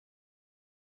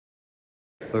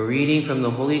A reading from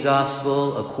the Holy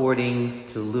Gospel according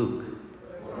to Luke.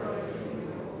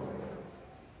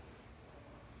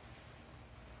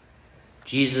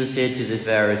 Jesus said to the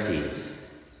Pharisees,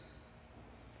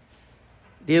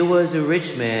 "There was a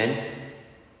rich man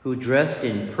who dressed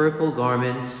in purple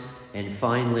garments and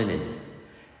fine linen,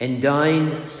 and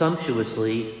dined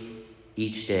sumptuously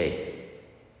each day.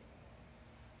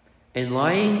 And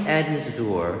lying at his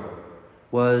door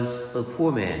was a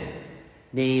poor man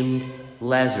named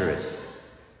Lazarus,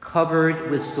 covered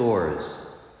with sores,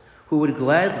 who would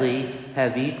gladly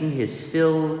have eaten his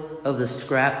fill of the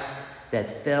scraps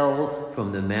that fell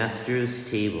from the master's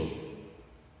table.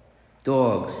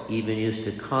 Dogs even used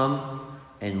to come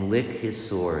and lick his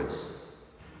sores."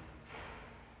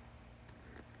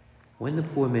 When the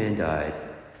poor man died,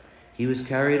 he was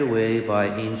carried away by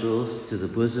angels to the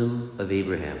bosom of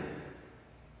Abraham.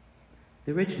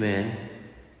 The rich man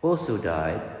also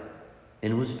died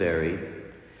and was buried,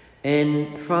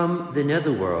 and from the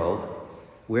netherworld,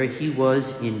 where he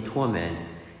was in torment,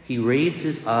 he raised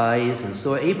his eyes and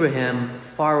saw Abraham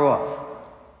far off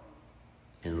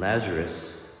and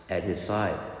Lazarus at his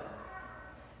side.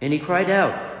 And he cried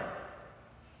out,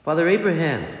 "Father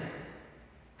Abraham,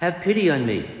 have pity on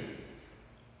me.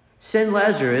 Send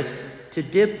Lazarus to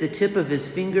dip the tip of his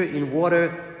finger in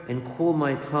water and cool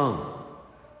my tongue,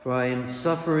 for I am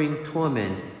suffering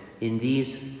torment in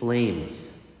these flames."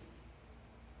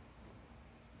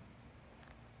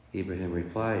 Abraham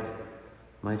replied,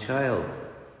 "My child,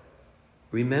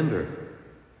 remember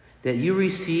that you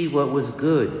received what was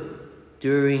good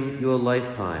during your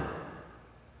lifetime,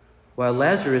 while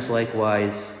Lazarus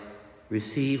likewise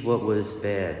received what was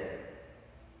bad.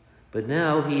 But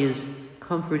now he is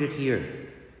comforted here,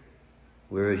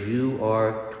 whereas you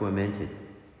are tormented.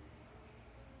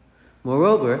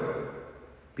 Moreover,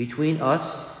 between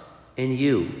us and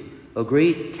you, a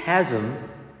great chasm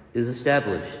is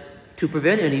established, to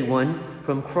prevent anyone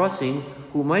from crossing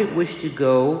who might wish to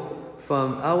go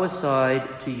from our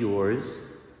side to yours,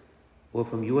 or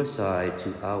from your side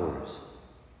to ours."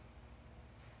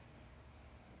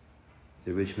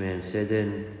 The rich man said,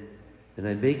 Then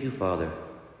I beg you, Father,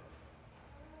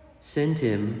 send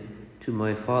him to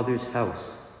my father's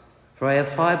house, for I have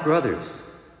 5 brothers,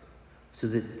 so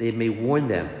that they may warn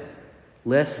them,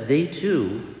 lest they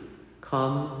too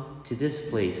come to this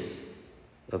place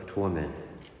of torment."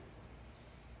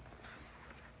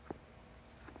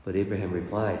 But Abraham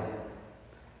replied,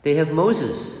 "They have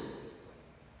Moses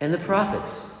and the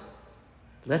prophets.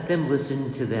 Let them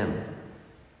listen to them."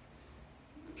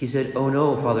 He said, "Oh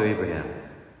no, Father Abraham,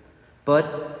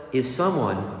 but if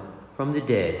someone from the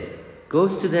dead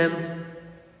goes to them,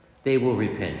 they will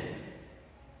repent."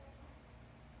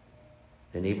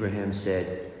 Then Abraham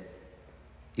said,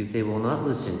 "If they will not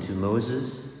listen to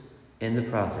Moses and the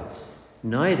prophets,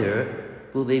 neither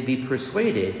will they be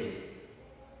persuaded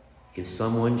if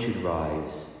someone should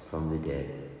rise from the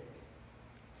dead."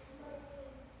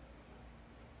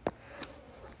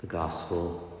 The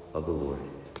Gospel of the Lord.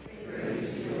 Praise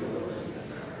to you, Lord Jesus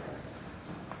Christ.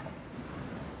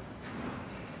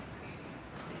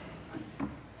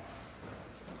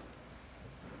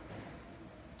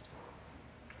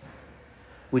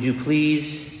 Would you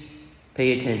please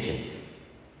pay attention?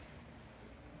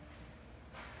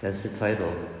 That's the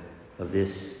title of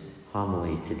this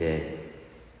homily today.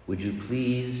 Would you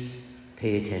please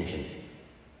pay attention?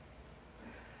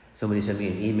 Somebody sent me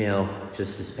an email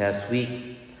just this past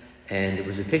week, and it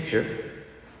was a picture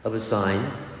of a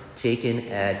sign taken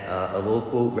at a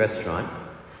local restaurant,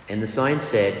 and the sign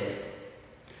said,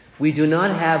 "We do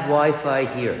not have Wi-Fi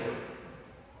here.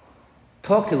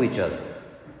 Talk to each other.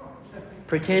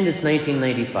 Pretend it's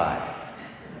 1995.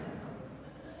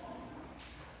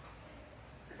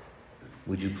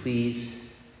 Would you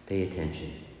please pay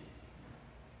attention?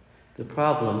 The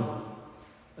problem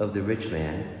of the rich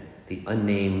man, the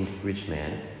unnamed rich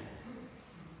man,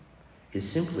 is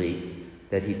simply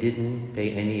that he didn't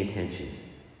pay any attention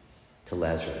to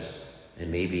Lazarus,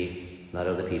 and maybe not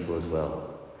other people as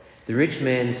well. The rich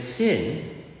man's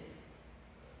sin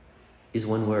is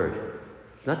one word.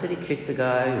 It's not that he kicked the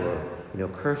guy or,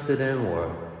 cursed at him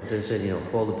or, as I said,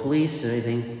 called the police or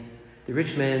anything. The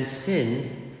rich man's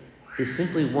sin is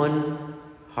simply one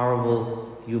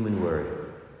horrible human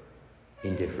word: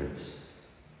 indifference.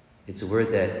 It's a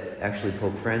word that actually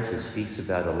Pope Francis speaks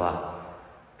about a lot.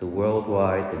 The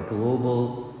worldwide, the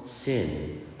global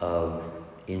sin of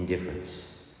indifference.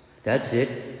 That's it.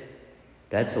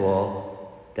 That's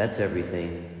all. That's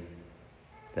everything.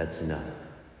 That's enough.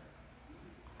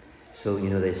 So,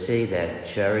 they say that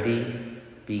charity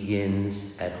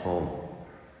begins at home.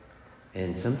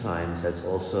 And sometimes that's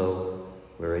also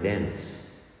where it ends.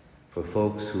 for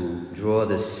folks who draw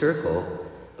the circle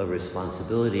of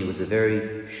responsibility with a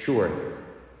very short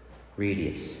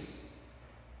radius.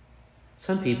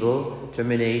 Some people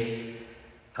terminate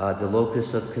the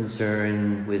locus of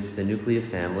concern with the nuclear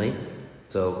family,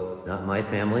 so not my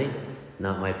family,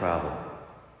 not my problem.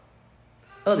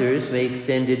 Others may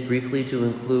extend it briefly to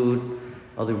include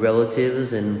other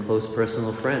relatives and close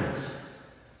personal friends.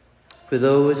 For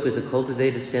those with a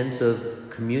cultivated sense of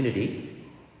community,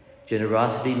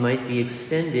 generosity might be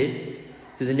extended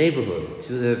to the neighborhood,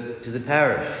 to the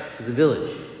parish, to the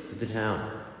village, to the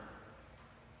town.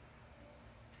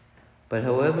 But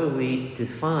however we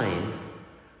define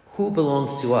who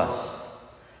belongs to us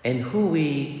and who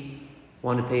we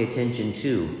want to pay attention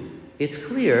to, it's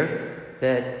clear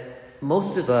that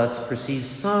most of us perceive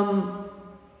some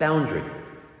boundary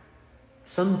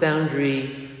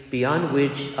beyond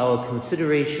which our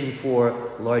consideration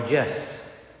for largesse,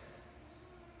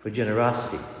 for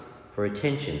generosity, for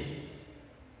attention,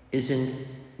 isn't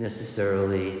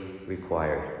necessarily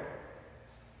required.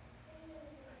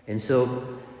 And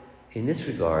so, in this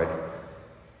regard,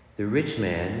 the rich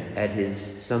man at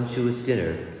his sumptuous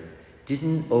dinner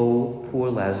didn't owe poor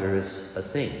Lazarus a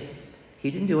thing. He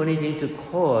didn't do anything to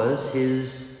cause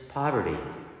his poverty,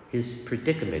 his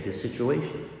predicament, his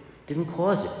situation. Didn't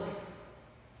cause it.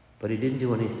 But he didn't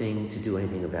do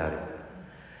anything about it.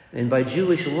 And by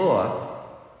Jewish law,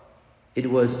 it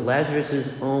was Lazarus'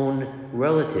 own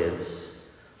relatives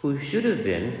who should have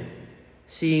been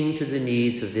seeing to the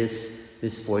needs of this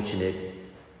misfortunate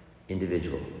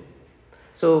individual.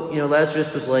 So,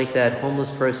 Lazarus was like that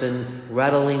homeless person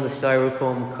rattling the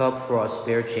styrofoam cup for our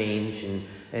spare change,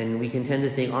 and we can tend to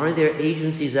think, aren't there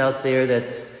agencies out there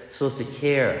that's supposed to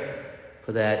care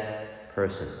for that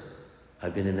person?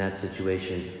 I've been in that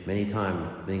situation many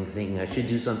times, thinking I should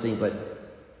do something, but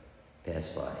pass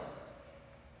by.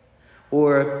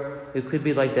 Or it could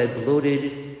be like that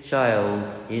bloated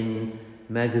child in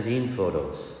magazine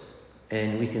photos,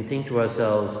 and we can think to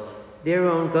ourselves, their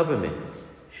own government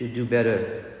should do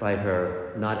better by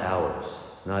her, not ours,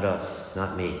 not us,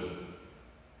 not me.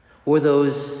 Or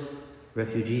those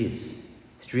refugees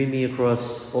streaming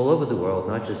across all over the world,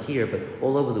 not just here, but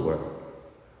all over the world.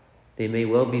 They may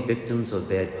well be victims of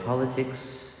bad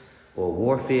politics, or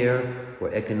warfare,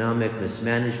 or economic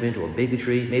mismanagement, or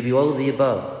bigotry, maybe all of the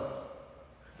above.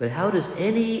 But how does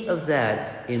any of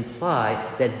that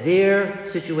imply that their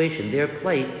situation, their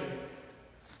plight,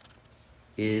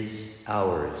 is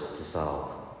ours to solve?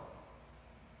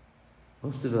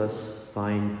 Most of us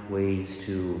find ways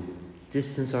to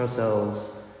distance ourselves,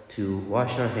 to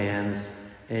wash our hands,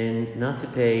 and not to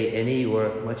pay any or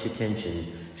much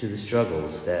attention to the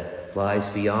struggles that lies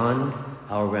beyond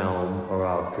our realm or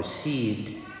our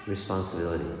perceived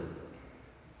responsibility.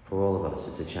 For all of us,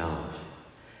 it's a challenge.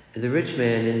 And the rich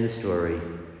man in the story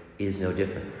is no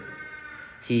different.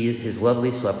 His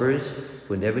lovely suppers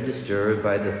were never disturbed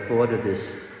by the thought of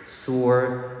this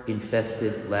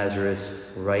sore-infested Lazarus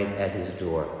right at his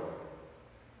door.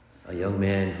 A young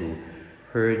man who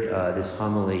heard this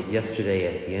homily yesterday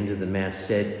at the end of the Mass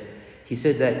said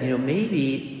that,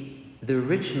 maybe the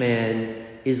rich man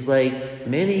is like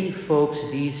many folks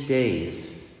these days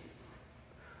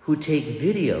who take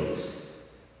videos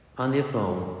on their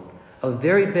phone of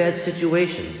very bad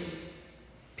situations,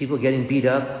 people getting beat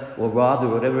up or robbed or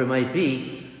whatever it might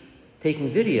be,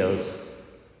 taking videos,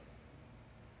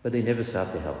 but they never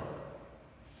stop to help.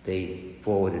 They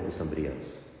forward it to somebody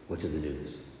else or to the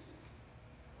news.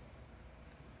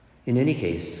 In any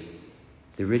case,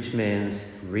 the rich man's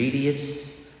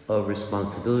radius of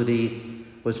responsibility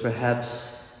was perhaps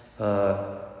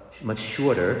much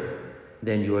shorter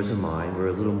than yours and mine. We're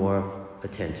a little more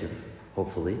attentive,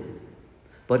 hopefully.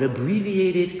 But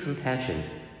abbreviated compassion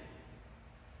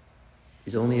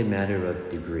is only a matter of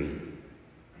degree.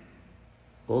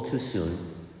 All too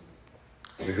soon,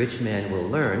 the rich man will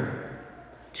learn,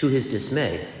 to his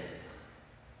dismay,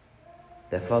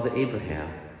 that Father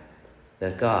Abraham,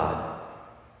 that God,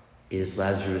 is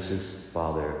Lazarus'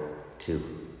 father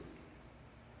too.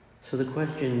 So the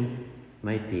question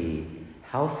might be,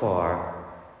 how far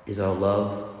is our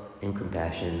love and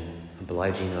compassion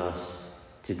obliging us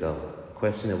to go? A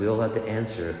question that we all have to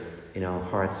answer in our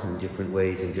hearts in different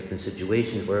ways, in different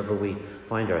situations, wherever we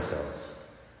find ourselves.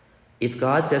 If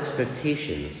God's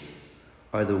expectations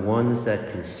are the ones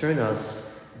that concern us,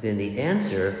 then the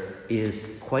answer is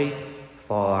quite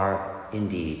far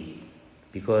indeed.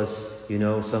 Because,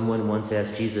 someone once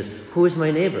asked Jesus, "Who is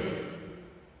my neighbor?"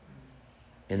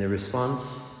 And the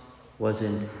response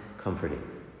wasn't comforting.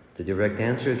 The direct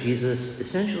answer of Jesus,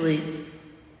 essentially,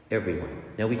 everyone.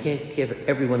 Now, we can't care for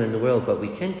everyone in the world, but we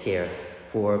can care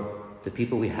for the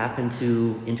people we happen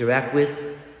to interact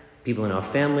with, people in our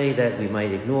family that we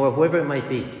might ignore, whoever it might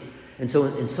be. And so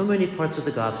in so many parts of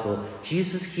the gospel,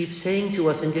 Jesus keeps saying to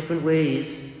us in different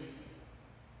ways,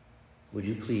 would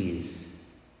you please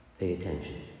pay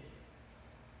attention?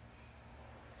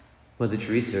 Mother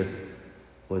Teresa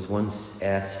was once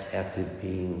asked after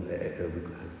being,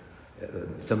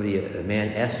 a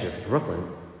man asked her from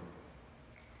Brooklyn,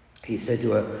 he said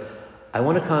to her, I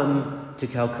want to come to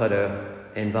Calcutta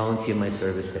and volunteer my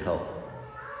service to help.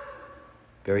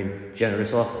 Very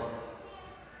generous offer.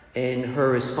 And her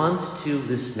response to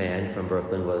this man from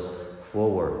Brooklyn was 4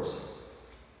 words.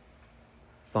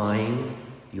 Find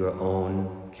your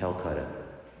own Calcutta.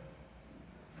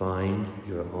 Find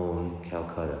your own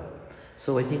Calcutta.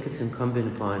 So I think it's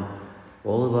incumbent upon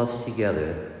all of us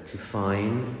together to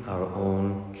find our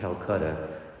own Calcutta.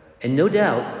 And no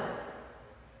doubt,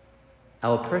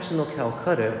 our personal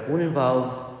Calcutta won't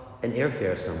involve an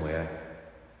airfare somewhere,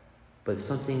 but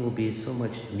something will be so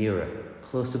much nearer,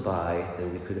 closer by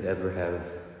than we could ever have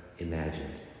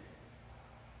imagined.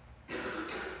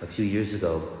 A few years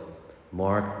ago,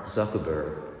 Mark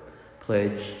Zuckerberg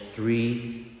pledged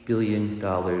 $3 billion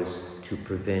to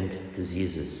prevent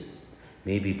diseases.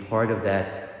 Maybe part of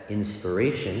that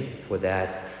inspiration for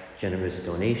that generous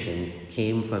donation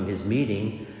came from his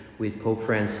meeting with Pope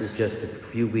Francis just a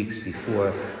few weeks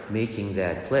before making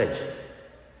that pledge.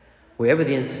 Wherever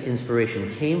the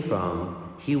inspiration came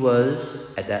from, he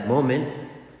was, at that moment,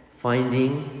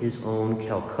 finding his own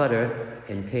Calcutta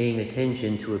and paying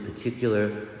attention to a particular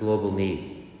global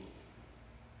need.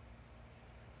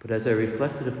 But as I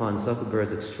reflected upon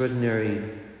Zuckerberg's extraordinary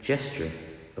gesture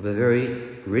of a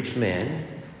very rich man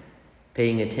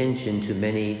paying attention to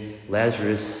many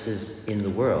Lazaruses in the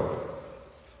world,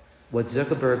 what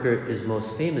Zuckerberg is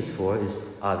most famous for is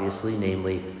obviously,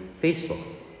 namely, Facebook.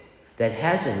 That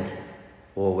hasn't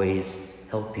always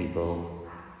helped people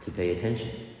to pay attention.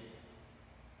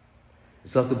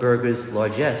 Zuckerberg's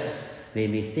largesse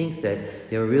made me think that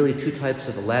there are really 2 types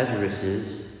of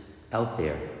Lazaruses out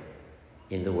there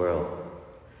in the world.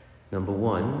 Number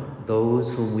 1,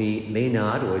 those whom we may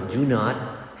not or do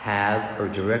not have a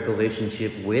direct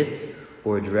relationship with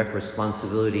or a direct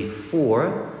responsibility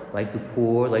for, like the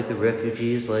poor, like the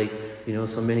refugees, like,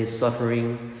 so many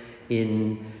suffering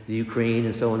in the Ukraine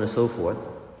and so on and so forth.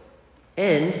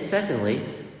 And secondly,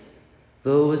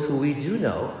 those who we do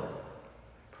know,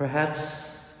 perhaps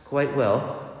quite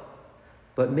well,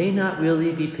 but may not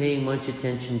really be paying much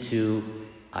attention to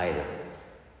either.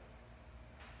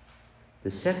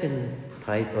 The second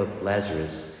type of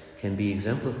Lazarus can be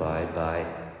exemplified by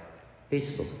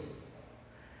Facebook.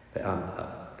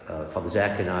 Father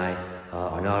Zach and I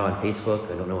are not on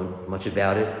Facebook. I don't know much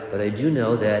about it, but I do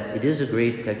know that it is a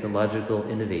great technological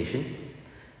innovation.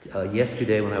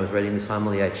 Yesterday, when I was writing this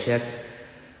homily, I checked,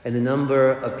 and the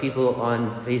number of people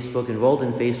on Facebook, enrolled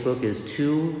in Facebook, is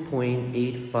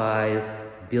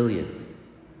 2.85 billion.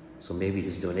 So maybe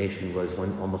his donation was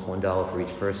almost $1 for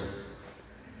each person.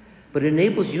 But it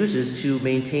enables users to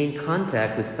maintain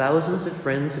contact with thousands of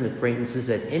friends and acquaintances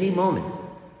at any moment.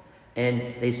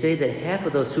 And they say that half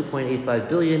of those 2.85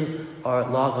 billion are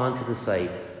log on to the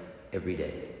site every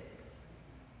day.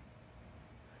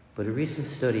 But a recent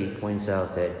study points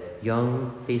out that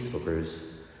young Facebookers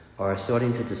are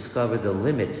starting to discover the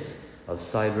limits of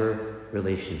cyber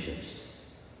relationships.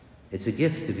 It's a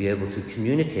gift to be able to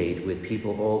communicate with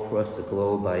people all across the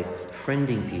globe by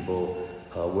friending people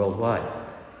worldwide.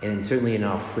 And certainly in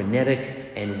our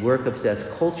frenetic and work-obsessed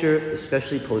culture,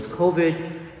 especially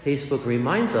post-COVID, Facebook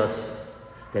reminds us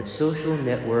that social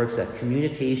networks, that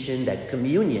communication, that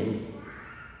communion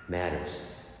matters.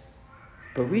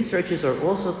 But researchers are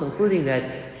also concluding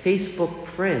that Facebook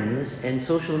friends and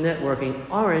social networking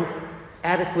aren't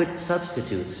adequate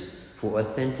substitutes for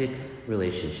authentic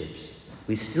relationships.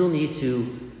 We still need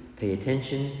to pay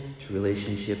attention to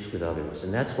relationships with others.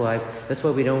 And that's why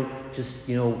we don't just,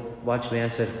 watch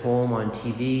Mass at home on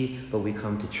TV, but we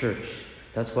come to church.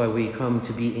 That's why we come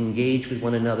to be engaged with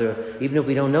one another. Even if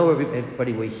we don't know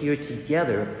everybody, we're here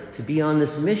together to be on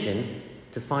this mission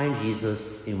to find Jesus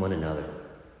in one another.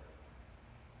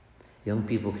 Young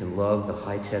people can love the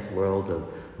high-tech world of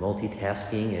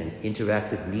multitasking and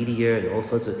interactive media and all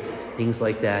sorts of things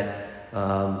like that.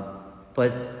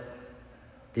 But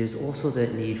there's also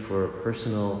that need for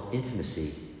personal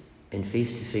intimacy and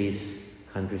face-to-face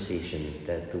conversation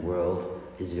that the world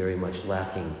is very much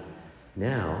lacking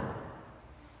now,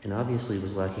 and obviously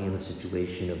was lacking in the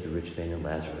situation of the rich man and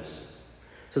Lazarus.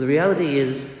 So the reality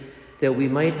is that we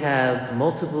might have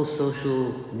multiple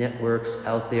social networks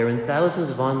out there and thousands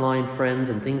of online friends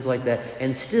and things like that,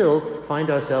 and still find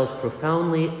ourselves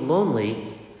profoundly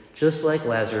lonely just like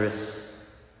Lazarus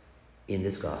in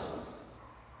this gospel.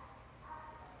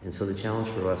 And so the challenge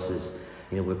for us is,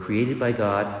 we're created by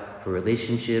God for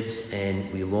relationships,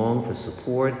 and we long for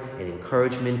support and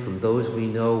encouragement from those we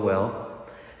know well.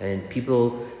 And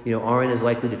people, aren't as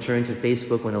likely to turn to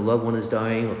Facebook when a loved one is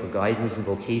dying, or for guidance and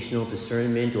vocational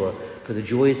discernment, or for the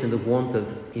joys and the warmth of,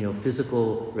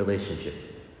 physical relationship.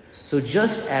 So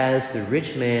just as the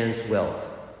rich man's wealth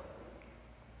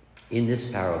in this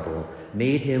parable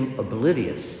made him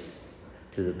oblivious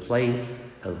to the plight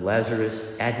of Lazarus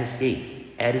at his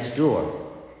gate, at his door,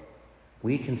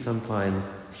 we can sometimes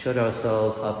shut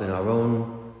ourselves up in our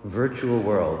own virtual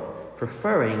world,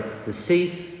 preferring the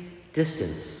safe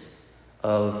distance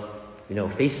of,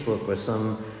 Facebook or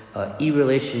some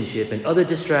e-relationship and other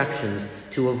distractions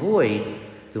to avoid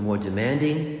the more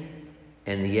demanding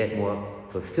and the yet more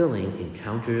fulfilling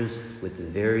encounters with the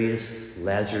various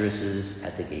Lazaruses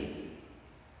at the gate.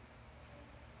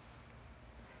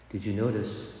 Did you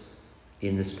notice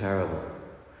in this parable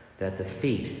that the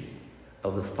fate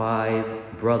of the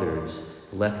 5 brothers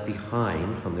left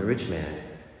behind from the rich man,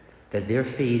 that their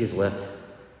fate is left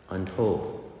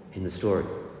untold in the story?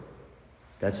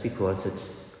 That's because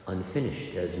it's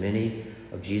unfinished, as many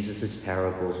of Jesus'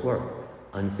 parables were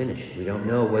unfinished. We don't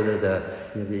know whether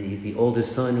the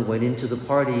oldest son went into the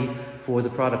party for the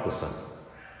prodigal son.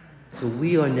 So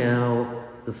we are now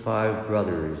the 5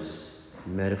 brothers,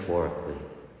 metaphorically,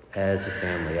 as a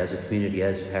family, as a community,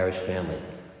 as a parish family.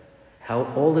 How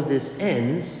all of this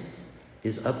ends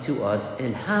is up to us,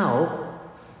 and how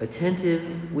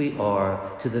attentive we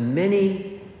are to the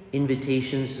many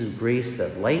invitations to grace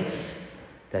that life,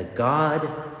 that God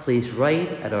placed right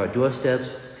at our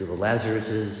doorsteps, to the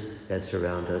Lazaruses that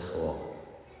surround us all.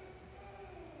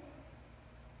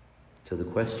 So the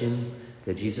question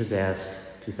that Jesus asked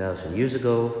 2,000 years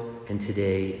ago and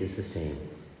today is the same.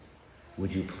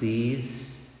 Would you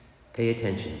please pay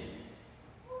attention?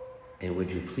 And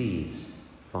would you please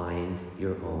find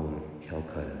your own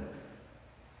Calcutta?